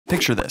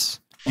Picture this.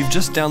 You've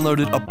just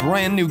downloaded a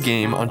brand new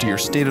game onto your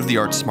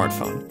state-of-the-art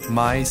smartphone,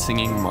 My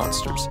Singing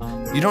Monsters.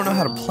 You don't know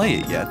how to play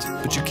it yet,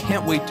 but you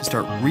can't wait to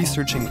start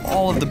researching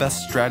all of the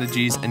best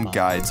strategies and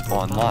guides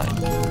online.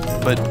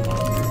 But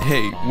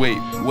hey, wait,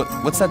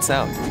 what's that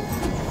sound?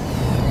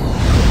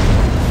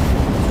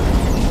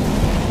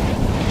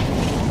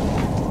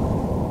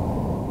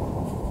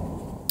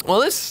 Well,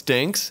 this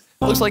stinks.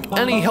 Looks like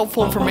any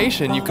helpful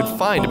information you could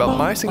find about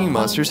My Singing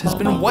Monsters has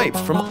been wiped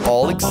from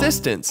all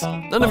existence.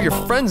 None of your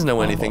friends know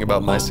anything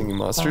about My Singing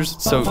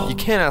Monsters, so you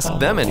can't ask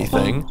them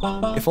anything.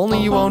 If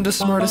only you owned a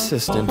smart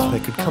assistant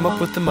that could come up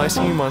with the My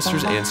Singing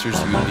Monsters answers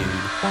you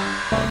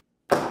need.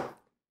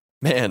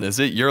 Man, is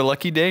it your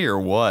lucky day or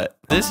what?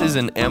 This is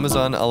an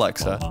Amazon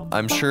Alexa.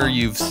 I'm sure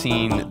you've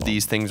seen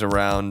these things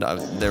around.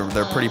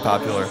 They're pretty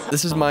popular.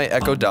 This is my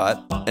Echo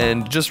Dot,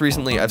 and just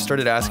recently I've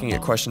started asking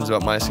it questions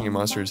about My Singing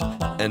Monsters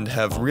and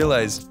have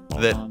realized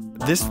that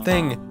this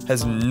thing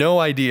has no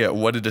idea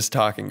what it is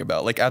talking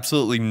about, like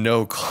absolutely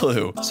no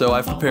clue. So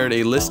I've prepared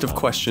a list of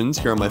questions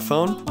here on my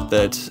phone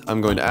that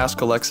I'm going to ask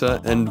Alexa,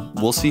 and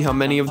we'll see how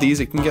many of these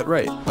it can get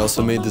right. I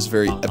also made this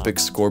very epic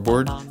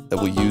scoreboard that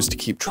we'll use to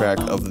keep track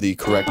of the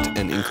correct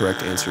and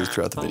incorrect answers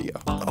throughout the video.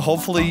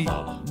 Hopefully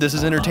this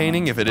is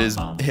entertaining. If it is,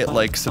 hit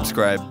like,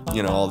 subscribe,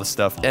 you know, all this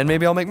stuff, and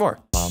maybe I'll make more.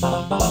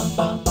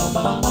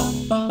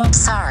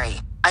 Sorry,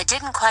 I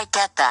didn't quite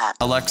get that.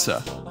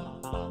 Alexa,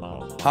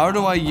 how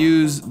do I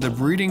use the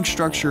breeding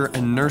structure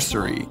and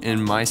nursery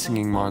in My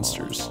Singing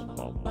Monsters?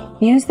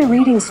 Use the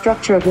reading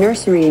structure of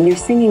nursery in your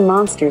Singing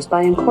Monsters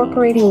by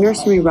incorporating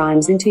nursery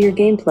rhymes into your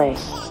gameplay.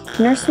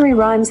 Nursery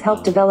rhymes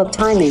help develop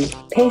timing,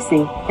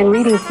 pacing, and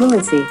reading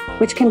fluency,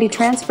 which can be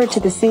transferred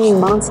to the Singing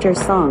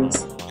Monsters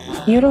songs.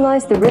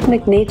 Utilize the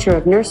rhythmic nature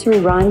of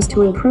nursery rhymes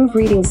to improve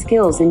reading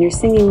skills in your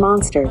Singing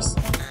Monsters.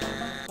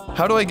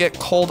 How do I get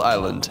Cold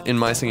Island in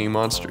My Singing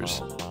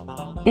Monsters?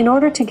 In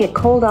order to get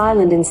Cold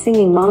Island in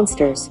Singing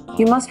Monsters,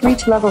 you must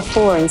reach level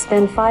 4 and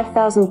spend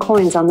 5,000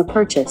 coins on the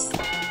purchase.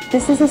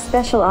 This is a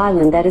special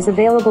island that is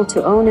available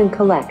to own and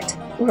collect.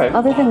 Right.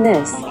 Other than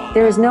this,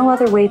 there is no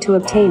other way to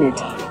obtain it.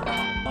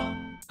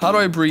 How do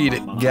I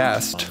breed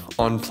Ghast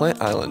on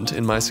Plant Island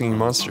in My Singing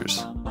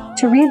Monsters?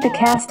 To read the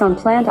cast on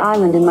Plant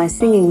Island in My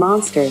Singing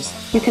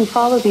Monsters, you can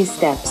follow these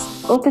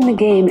steps. Open the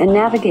game and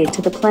navigate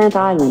to the Plant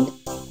Island.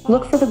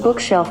 Look for the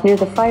bookshelf near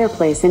the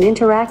fireplace and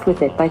interact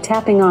with it by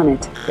tapping on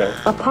it. Okay.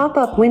 A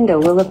pop-up window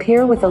will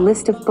appear with a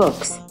list of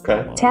books.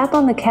 Okay. Tap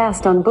on the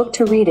cast on book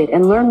to read it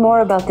and learn more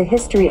about the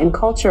history and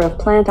culture of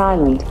Plant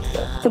Island.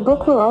 The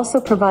book will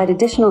also provide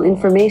additional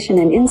information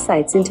and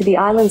insights into the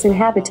island's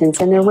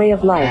inhabitants and their way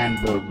of life.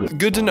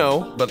 Good to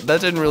know, but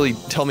that didn't really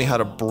tell me how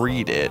to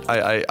breed it.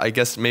 I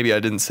guess maybe I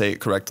didn't say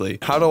it correctly.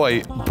 How do I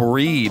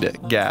breed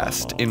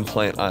Ghast in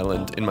Plant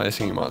Island in My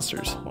Singing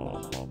Monsters?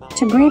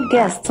 To breed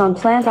guests on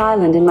Plant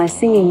Island in My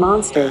Singing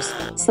Monsters,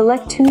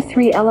 select 2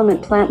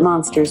 3-element plant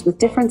monsters with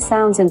different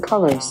sounds and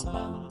colors.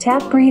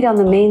 Tap breed on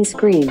the main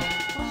screen.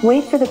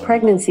 Wait for the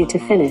pregnancy to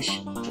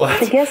finish. What?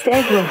 The guest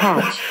egg will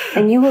hatch,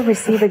 and you will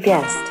receive a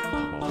guest.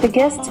 The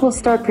guests will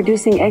start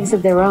producing eggs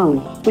of their own,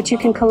 which you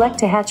can collect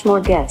to hatch more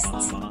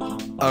guests.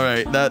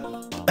 Alright, that...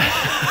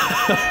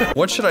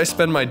 What should I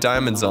spend my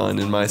diamonds on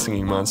in My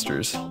Singing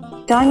Monsters?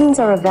 Diamonds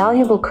are a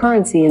valuable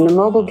currency in the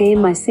mobile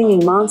game My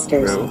Singing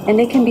Monsters, and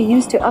they can be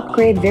used to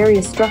upgrade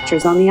various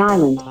structures on the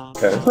island.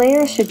 Okay.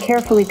 Players should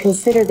carefully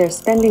consider their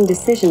spending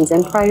decisions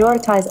and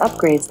prioritize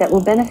upgrades that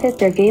will benefit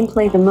their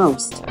gameplay the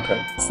most.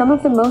 Okay. Some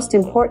of the most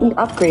important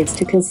upgrades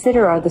to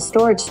consider are the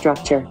storage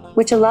structure,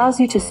 which allows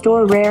you to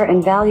store rare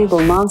and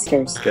valuable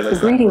monsters, the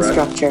breeding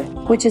structure,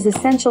 which is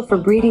essential for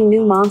breeding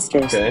new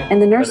monsters,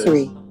 and the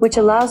nursery, which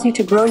allows you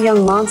to grow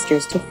young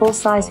monsters to full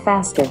size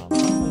faster.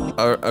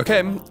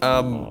 Okay,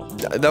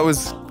 that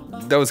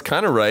was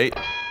kind of right.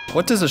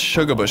 What does a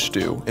sugar bush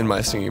do in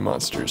My Singing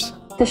Monsters?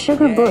 The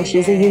sugar bush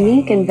is a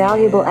unique and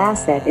valuable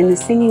asset in the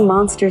Singing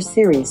Monsters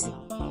series.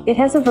 It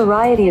has a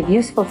variety of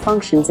useful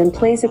functions and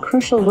plays a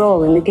crucial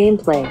role in the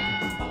gameplay.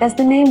 As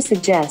the name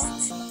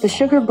suggests, the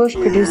sugar bush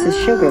produces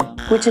sugar,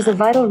 which is a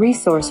vital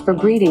resource for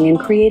breeding and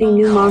creating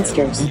new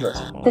monsters.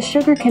 The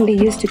sugar can be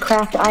used to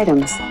craft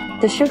items.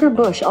 The sugar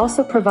bush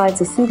also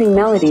provides a soothing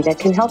melody that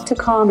can help to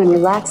calm and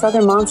relax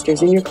other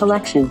monsters in your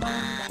collection.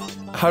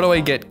 How do I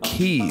get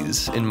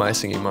keys in My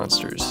Singing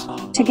Monsters?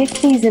 To get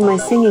keys in My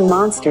Singing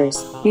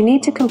Monsters, you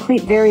need to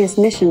complete various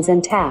missions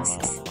and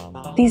tasks.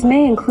 These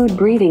may include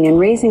breeding and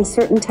raising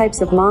certain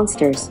types of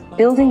monsters,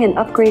 building and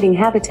upgrading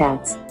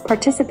habitats,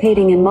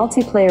 participating in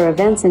multiplayer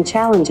events and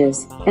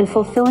challenges, and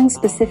fulfilling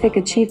specific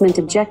achievement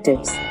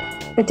objectives.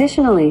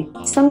 Additionally,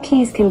 some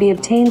keys can be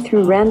obtained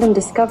through random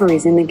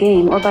discoveries in the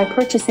game or by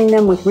purchasing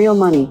them with real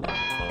money.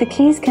 The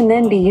keys can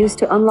then be used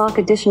to unlock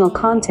additional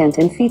content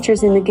and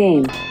features in the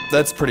game.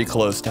 That's pretty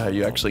close to how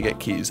you actually get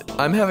keys.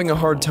 I'm having a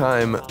hard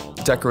time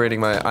decorating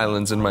my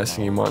islands in My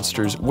Singing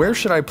Monsters. Where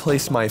should I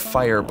place my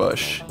fire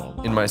bush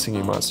in My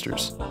Singing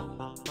Monsters?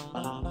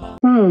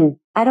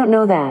 I don't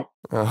know that.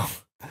 Oh.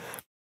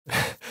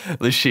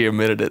 At least she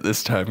admitted it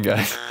this time,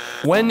 guys.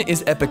 When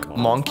is Epic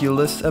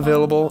Monculus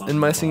available in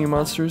My Singing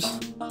Monsters?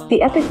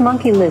 The Epic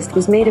Monkey list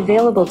was made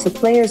available to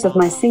players of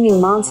My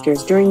Singing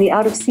Monsters during the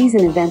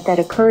out-of-season event that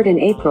occurred in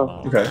April.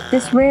 Okay.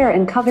 This rare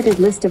and coveted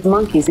list of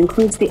monkeys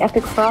includes the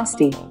Epic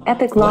Frosty,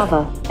 Epic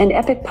Lava, and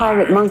Epic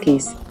Pirate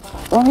monkeys.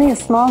 Only a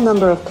small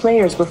number of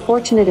players were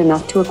fortunate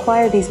enough to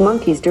acquire these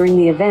monkeys during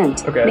the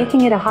event,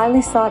 making it a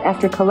highly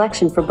sought-after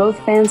collection for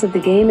both fans of the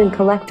game and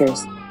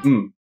collectors.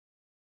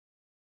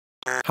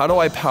 How do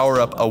I power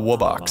up a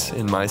Woobox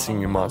in My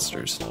Singing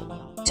Monsters?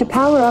 To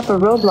power up a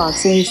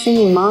Roblox in your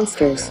Singing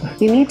Monsters,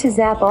 you need to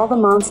zap all the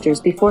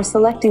monsters before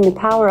selecting the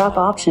Power Up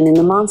option in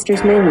the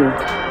Monsters menu.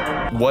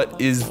 What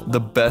is the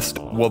best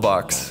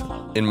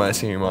Woobox in My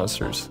Singing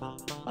Monsters?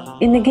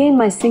 In the game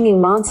My Singing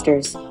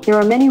Monsters, there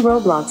are many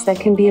Roblox that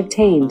can be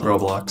obtained.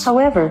 Roblox.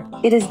 However,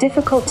 it is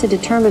difficult to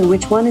determine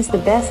which one is the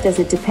best as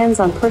it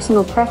depends on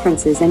personal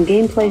preferences and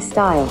gameplay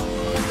style.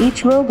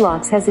 Each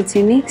Roblox has its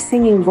unique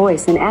singing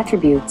voice and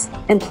attributes,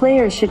 and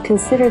players should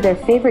consider their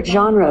favorite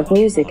genre of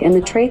music and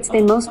the traits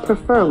they most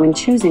prefer when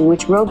choosing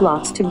which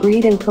Roblox to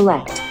breed and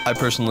collect. I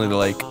personally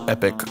like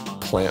Epic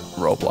Plant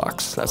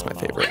Roblox. That's my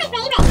favorite.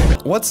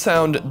 What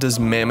sound does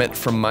Mammoth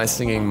from My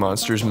Singing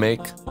Monsters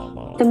make?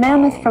 The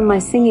mammoth from My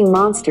Singing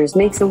Monsters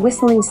makes a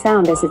whistling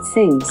sound as it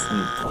sings.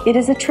 It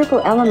is a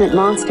triple-element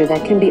monster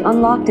that can be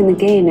unlocked in the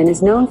game and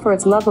is known for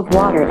its love of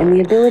water and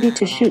the ability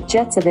to shoot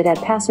jets of it at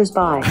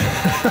passersby.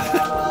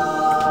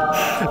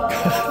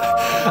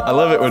 I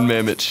love it when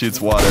Mammoth shoots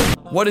water.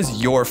 What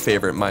is your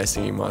favorite My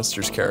Singing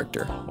Monsters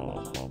character?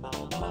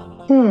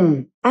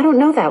 I don't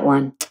know that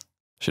one.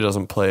 She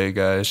doesn't play,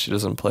 guys. She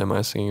doesn't play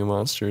My Singing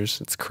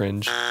Monsters. It's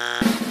cringe.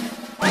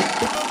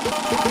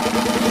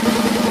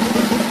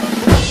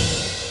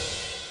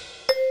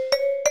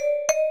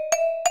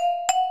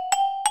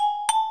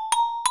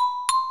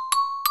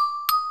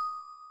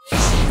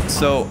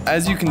 So,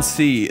 as you can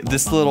see,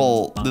 this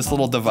little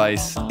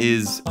device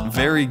is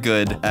very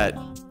good at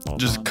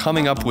just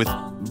coming up with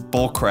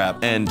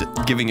bullcrap and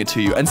giving it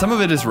to you. And some of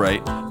it is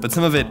right, but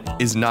some of it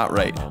is not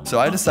right. So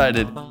I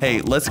decided, hey,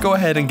 let's go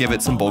ahead and give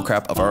it some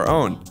bullcrap of our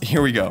own.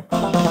 Here we go.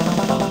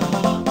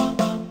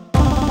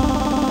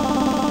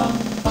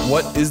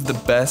 What is the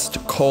best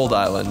cold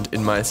island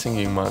in My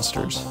Singing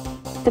Monsters?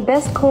 The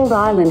best cold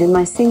island in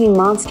My Singing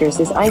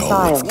Monsters is Ice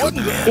Isle.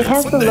 It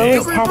has the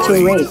lowest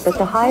hatching rate but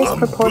the highest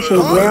proportion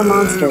of rare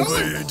monsters.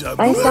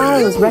 Ice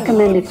Isle is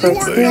recommended for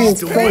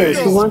experienced players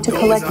who want to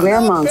collect rare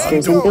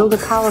monsters and build a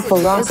powerful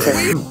roster.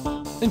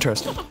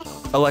 Interesting.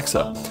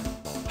 Alexa,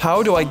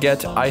 how do I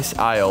get Ice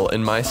Isle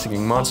in My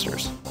Singing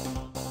Monsters?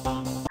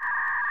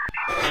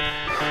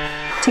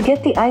 To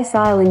get the Ice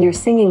Isle in your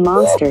Singing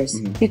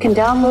Monsters, you can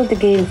download the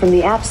game from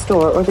the App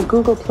Store or the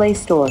Google Play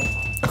Store.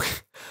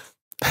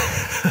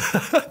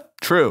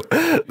 True.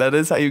 That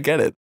is how you get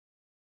it.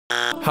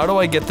 How do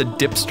I get the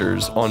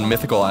dipsters on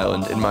Mythical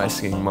Island in My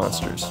Singing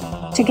Monsters?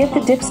 To get the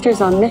dipsters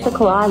on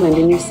Mythical Island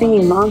in your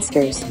Singing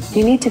Monsters,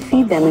 you need to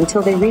feed them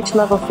until they reach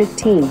level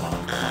 15.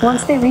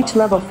 Once they reach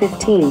level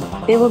 15,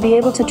 they will be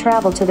able to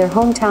travel to their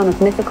hometown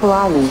of Mythical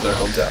Island. Their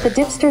hometown. The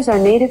dipsters are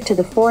native to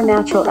the 4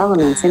 natural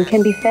elements and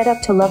can be fed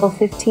up to level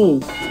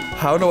 15.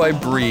 How do I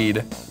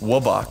breed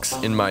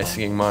Woobox in My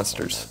Singing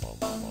Monsters?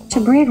 To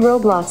breed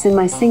Roblox in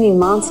My Singing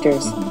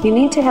Monsters, you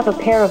need to have a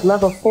pair of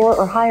level 4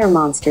 or higher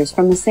monsters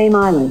from the same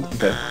island.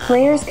 Okay.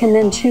 Players can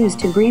then choose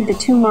to breed the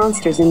 2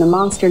 monsters in the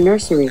monster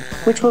nursery,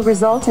 which will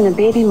result in a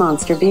baby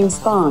monster being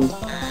spawned.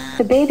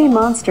 The baby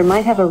monster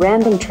might have a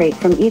random trait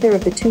from either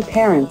of the 2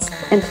 parents,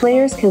 and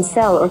players can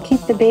sell or keep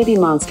the baby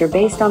monster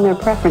based on their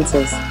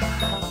preferences.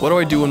 What do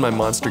I do when my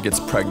monster gets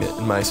pregnant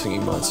in My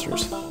Singing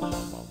Monsters?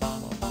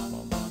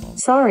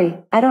 Sorry,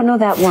 I don't know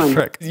that one.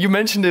 Frick, you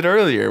mentioned it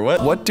earlier.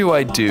 What do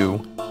I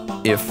do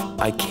if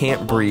I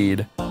can't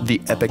breed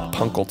the Epic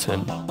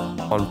Punkleton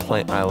on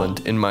Plant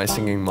Island in My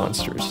Singing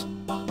Monsters?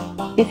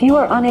 If you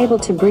are unable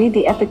to breed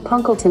the Epic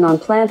Punkleton on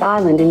Plant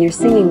Island in your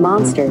Singing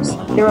Monsters,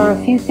 there are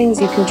a few things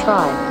you can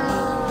try.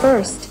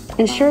 First,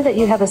 ensure that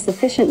you have a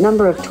sufficient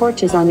number of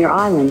torches on your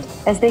island,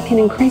 as they can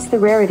increase the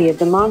rarity of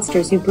the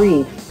monsters you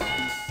breed.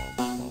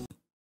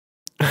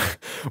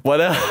 What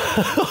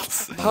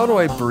else? How do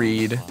I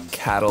breed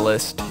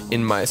Catalyst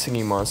in My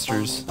Singing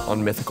Monsters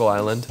on Mythical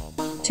Island?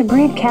 To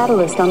breed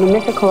Catalyst on the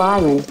Mythical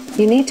Island,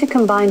 you need to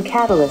combine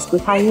Catalyst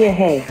with Hyea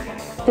Hay.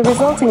 The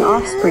resulting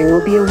offspring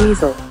will be a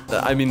weasel.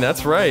 I mean,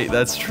 that's right.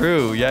 That's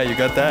true. Yeah, you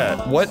got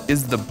that. What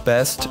is the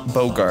best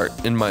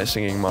Bogart in My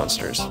Singing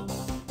Monsters?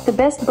 The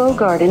best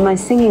Bogart in My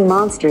Singing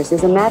Monsters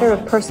is a matter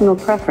of personal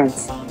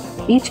preference.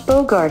 Each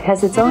Bogart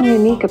has its own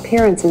unique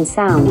appearance and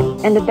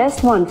sound, and the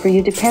best one for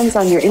you depends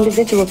on your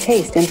individual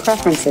taste and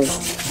preferences.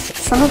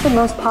 Some of the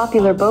most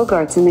popular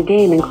Bogarts in the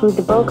game include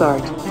the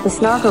Bogart, the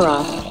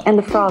Snargaroth, and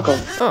the Froggle.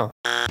 Oh.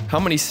 How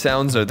many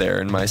sounds are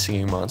there in My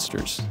Singing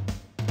Monsters?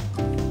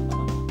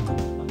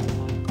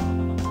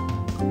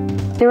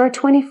 There are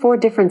 24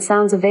 different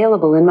sounds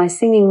available in My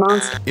Singing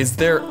Monsters. Is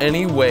there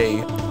any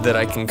way that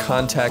I can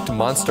contact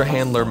Monster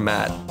Handler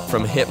Matt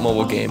from hit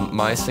mobile game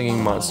My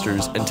Singing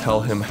Monsters and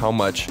tell him how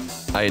much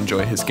I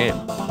enjoy his game?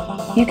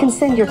 You can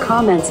send your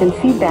comments and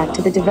feedback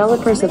to the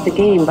developers of the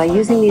game by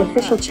using the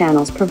official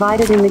channels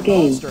provided in the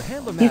game.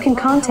 You can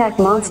contact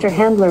Monster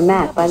Handler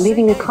Matt by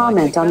leaving a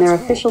comment on their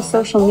official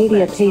social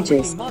media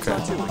pages. Okay,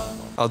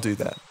 I'll do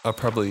that. I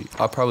probably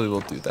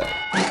will do that.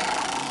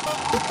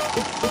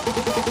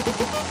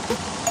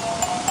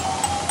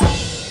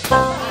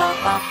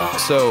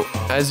 So,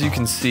 as you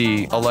can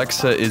see,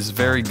 Alexa is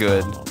very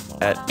good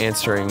at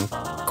answering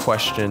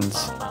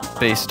questions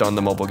based on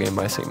the mobile game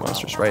My Singing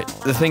Monsters, right?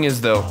 The thing is,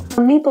 though...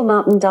 On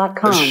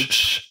MeepleMountain.com,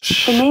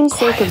 the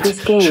namesake of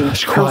this game,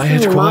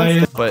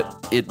 quiet.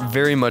 But it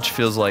very much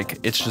feels like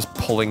it's just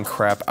pulling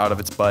crap out of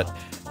its butt,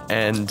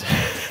 and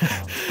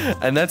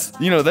and that's,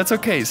 you know, that's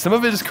okay. Some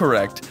of it is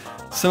correct,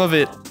 some of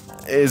it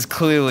is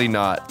clearly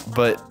not,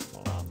 but...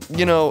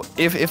 You know,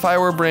 if I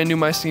were a brand new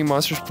My Singing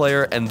Monsters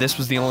player and this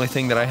was the only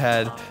thing that I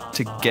had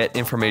to get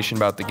information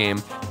about the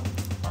game,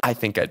 I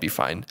think I'd be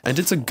fine. And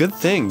it's a good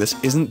thing this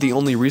isn't the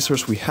only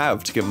resource we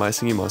have to get My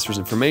Singing Monsters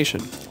information.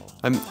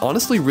 I'm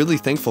honestly really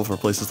thankful for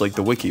places like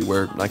the wiki,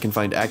 where I can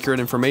find accurate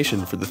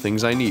information for the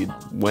things I need,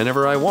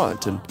 whenever I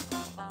want, and...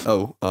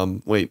 Oh,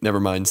 wait, never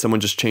mind.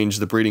 Someone just changed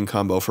the breeding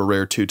combo for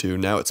Rare Tutu.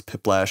 Now it's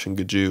Piplash and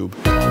Gajoob.